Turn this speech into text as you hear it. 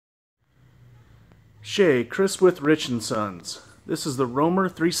Shay, Chris with Rich & Sons. This is the Roamer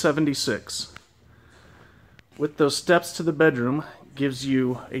 376. With those steps to the bedroom, gives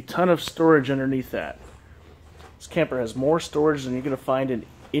you a ton of storage underneath that. This camper has more storage than you're going to find in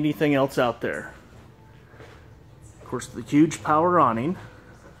anything else out there. Of course, the huge power awning.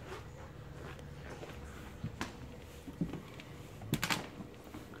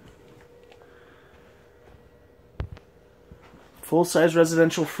 Full-size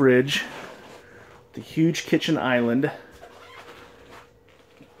residential fridge. The huge kitchen island.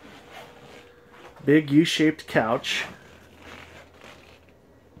 Big U-shaped couch.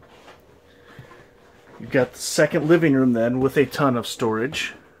 You've got the second living room then with a ton of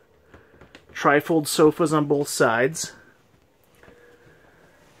storage. Trifold sofas on both sides.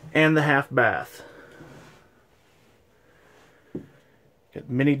 And the half bath. Got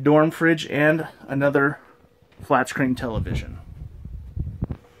mini dorm fridge and another flat screen television.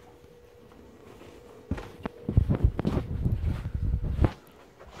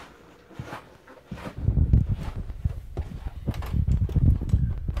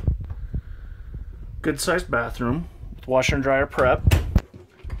 Good sized bathroom, washer and dryer prep,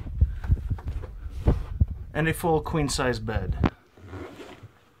 and a full queen size bed.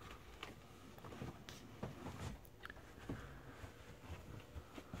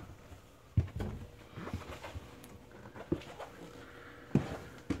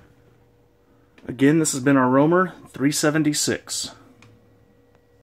 Again, this has been our Roamer 376.